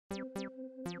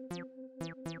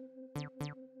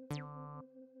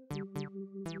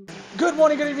Good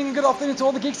morning, good evening, and good afternoon to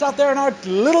all the geeks out there in our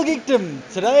little geekdom.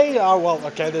 Today,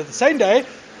 the same day,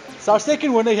 it's our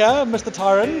second winner here, Mr.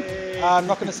 Tyron. I'm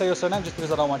not going to say your surname just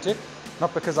because I don't want to.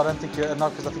 Not because I think you're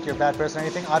a bad person or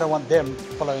anything. I don't want them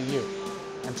following you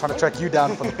and trying to track you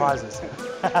down for the prizes.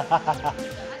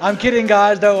 I'm kidding,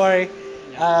 guys. Don't worry.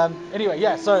 Anyway,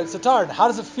 yeah. So Tyron, how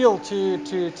does it feel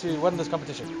to win this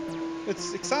competition?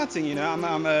 It's exciting, you know.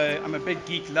 I'm a big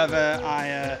geek lover.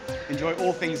 I enjoy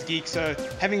all things geek. So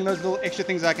having those little extra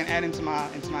things I can add into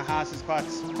my house is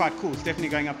quite cool. It's definitely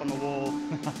going up on the wall.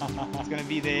 It's going to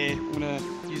be there. I'm going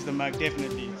to use the mug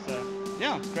definitely. So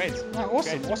yeah, it's great. Oh,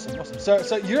 awesome.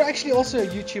 So you're actually also a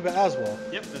YouTuber as well.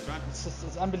 Yep, that's right.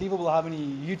 It's unbelievable how many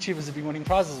YouTubers have been winning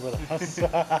prizes with us.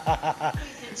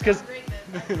 It's because,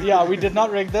 yeah, we did not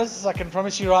rig this. I can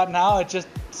promise you right now. It just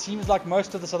seems like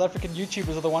most of the South African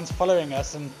YouTubers are the ones following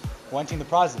us and wanting the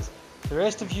prizes. The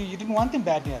rest of you didn't want them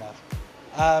badly enough.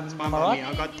 Am I right?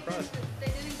 I got the prize.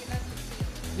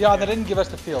 Yeah, they didn't give us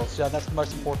the fields. Yeah, that's the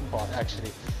most important part,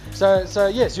 actually. So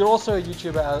yes, you're also a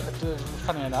YouTuber,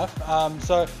 funny enough.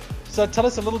 So tell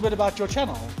us a little bit about your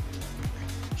channel.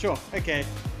 Sure. Okay.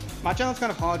 My channel's kind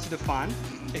of hard to define.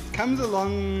 It comes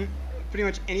along pretty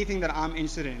much anything that I'm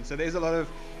interested in. So there's a lot of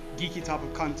geeky type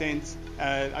of content.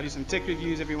 I do some tech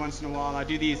reviews every once in a while. I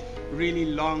do these really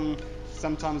long,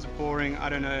 sometimes boring,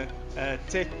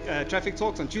 traffic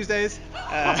talks on Tuesdays.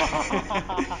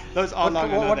 Those are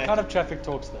long. What kind of traffic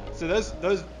talks though? So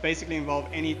those basically involve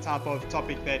any type of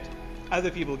topic that other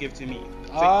people give to me.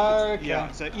 So Okay.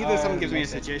 Yeah. So either someone gives me a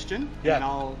suggestion and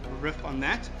I'll riff on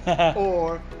that,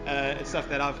 or it's stuff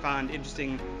that I've found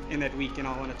interesting in that week and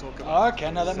I want to talk about.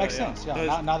 Okay, now that makes sense.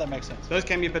 Yeah, now that makes sense. Those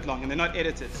can be a bit long and they're not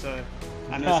edited, so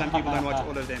I know some people don't watch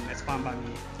all of them. That's fine by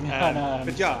me.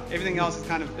 But yeah, everything else is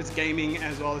it's gaming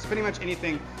as well. It's pretty much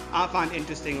anything I find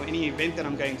interesting or any event that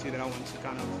I'm going to that I want to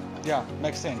kind of. Yeah,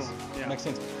 makes sense. Yeah. Makes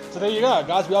sense. So there you go,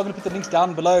 guys. We are going to put the links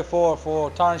down below for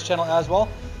Tyron's channel as well.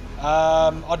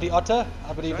 Odly Otter,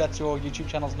 I believe that's your YouTube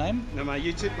channel's name. No, my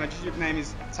YouTube name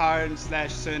is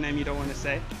Tyron/surname you don't want to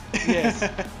say. Yes.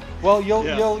 Well, you'll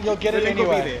get it anyway.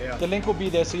 Will be there, yeah. The link will be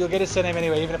there, so you'll get his surname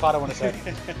anyway, even if I don't want to say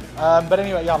it. But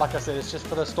anyway, yeah, like I said, it's just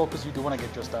for the stalkers who do want to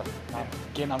get your stuff.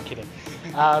 Again, I'm kidding.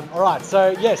 All right,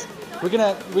 so yes, we're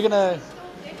gonna.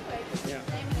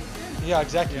 Yeah,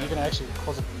 exactly. You're gonna actually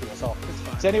cause it for yourself.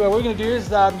 So anyway, what we're gonna do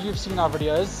is you've seen our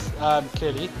videos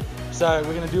clearly. So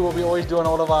we're gonna do what we always do on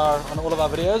all of our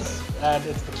videos, and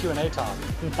it's the Q&A time.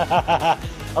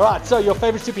 All right. So your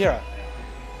favorite superhero?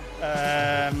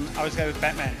 I would go with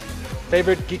Batman.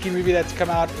 Favorite geeky movie that's come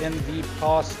out in the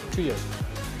past 2 years?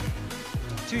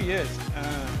 2 years.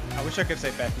 I wish I could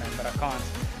say Batman, but I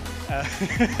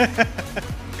can't.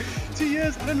 2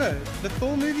 years? I don't know. The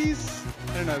Thor movies?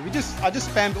 I don't know. I just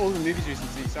spammed all the movies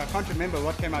recently, so I can't remember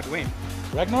what came out when.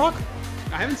 Ragnarok?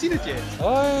 I haven't seen it yet.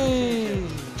 Oh,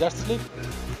 Justice League?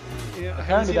 Yeah,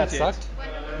 apparently that sucked.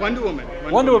 Wonder Woman.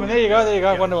 Wonder Woman. There you go.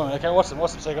 Yeah. Wonder Woman. Okay, awesome.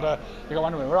 So you got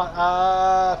Wonder Woman.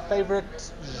 Right.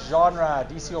 Favorite genre,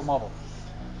 DC or Marvel?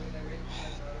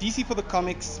 DC for the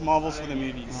comics, Marvel's for the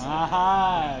movies.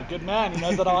 Aha, good man. He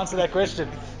knows how to answer that question.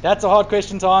 That's a hard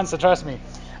question to answer. Trust me.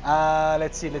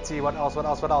 Let's see. What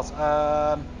else?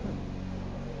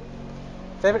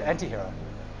 Favorite anti-hero?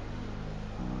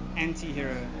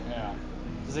 Anti-hero. Yeah.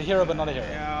 He's a hero but not a hero.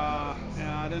 Yeah,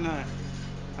 I don't know.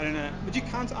 Would you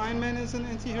count Iron Man as an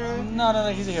anti-hero?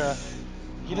 No, he's a hero.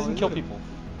 He doesn't kill people.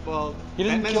 Well,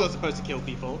 Batman's not supposed to kill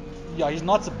people. Yeah, he's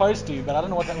not supposed to, but I don't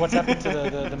know what's happened to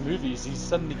the movies. He's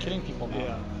suddenly killing people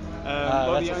now.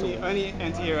 Yeah. The only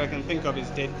anti-hero I can think of is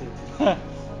Deadpool.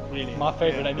 Really. My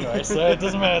favorite anyway, so it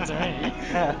doesn't matter to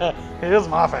me. He is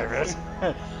my favorite.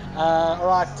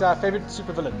 Alright, favorite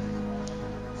supervillain?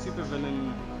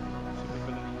 Supervillain.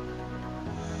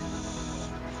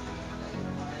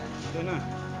 I don't know.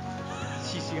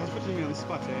 Jeez, you guys putting me on the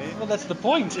spot, eh? Well, that's the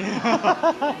point.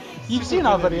 You've seen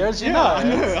our videos, you know. I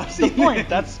know. That's the point.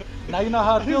 Now you know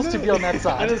how it feels to be on that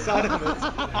side. Other side of it.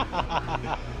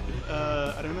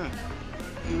 I don't know.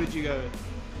 Who would you go with?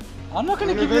 I'm not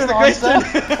going to give you an answer.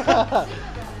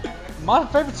 My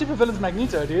favorite supervillain is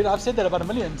Magneto, dude. I've said that about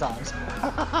 1,000,000 times.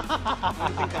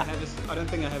 I don't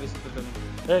think I have a supervillain.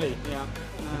 Really? Yeah.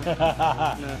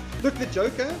 No. Look, the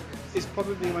Joker is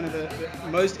probably one of the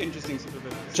most interesting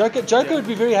supervillains. Joker would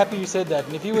be very happy you said that,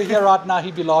 and if he were here right now,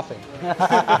 he'd be laughing.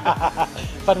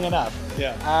 Funny enough.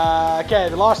 Yeah. Okay,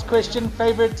 the last question.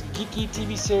 Favorite geeky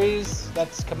TV series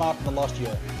that's come out in the last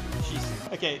year?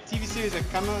 Jeez. Okay, TV series that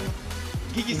come on.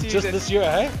 Geeky series. Just this year,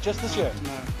 eh? Just this year.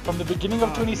 No. From the beginning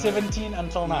of 2017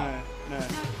 until now. No.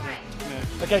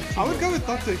 Okay. I would go with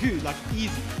Doctor Who, like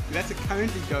easy. That's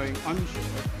currently going on show.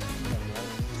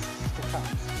 Still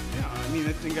counts. Yeah. mean,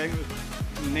 it's been going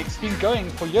next. It's been going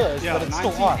for years, Yeah, but it's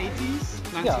still on.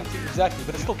 1980s. Yeah, exactly.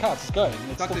 But it still counts. It's going.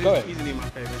 It's Doctor still Who's going. easily my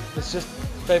favorite. It's just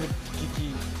favorite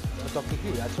geeky Doctor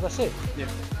Who. That's what I said. Yeah.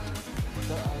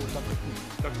 Doctor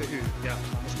Who. Doctor Who. Yeah.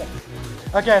 Mistake.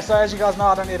 Okay, so as you guys know,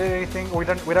 I don't edit anything. We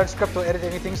don't script or edit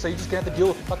anything. So you're just gonna have to deal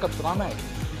with the fuck ups that I make.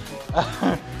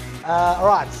 All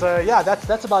right. So yeah,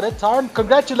 that's about it. Tyron,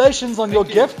 congratulations on your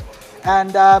gift.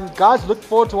 And guys, look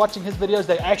forward to watching his videos.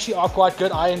 They actually are quite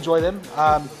good. I enjoy them.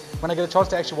 When I get a chance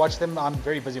to actually watch them, I'm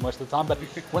very busy most of the time. But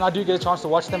when I do get a chance to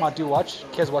watch them, I do watch.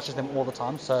 Kez watches them all the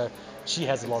time, so she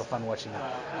has a lot of fun watching them.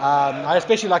 I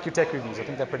especially like your tech reviews. I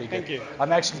think they're pretty good. Thank you.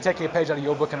 I'm actually taking a page out of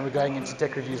your book, and we're going into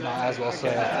tech reviews now as well. So,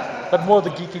 but more the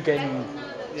geeky gaming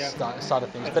side of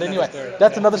things. But anyway,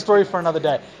 that's another story for another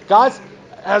day, guys.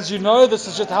 As you know, this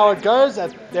is just how it goes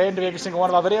at the end of every single one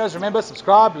of our videos. Remember,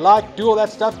 subscribe, like, do all that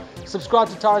stuff. Subscribe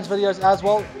to Tyron's videos as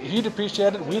well. He'd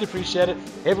appreciate it, we'd appreciate it,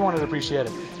 everyone would appreciate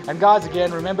it. And guys,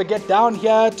 again, remember, get down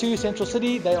here to Central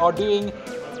City. They are doing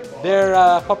their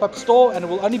pop-up store, and it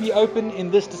will only be open in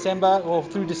this December, or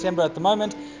through December at the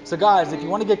moment. So guys, if you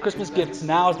want to get Christmas gifts,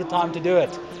 now's the time to do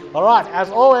it. Alright, as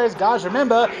always, guys,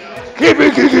 remember, keep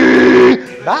it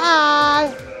geeky!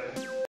 Bye!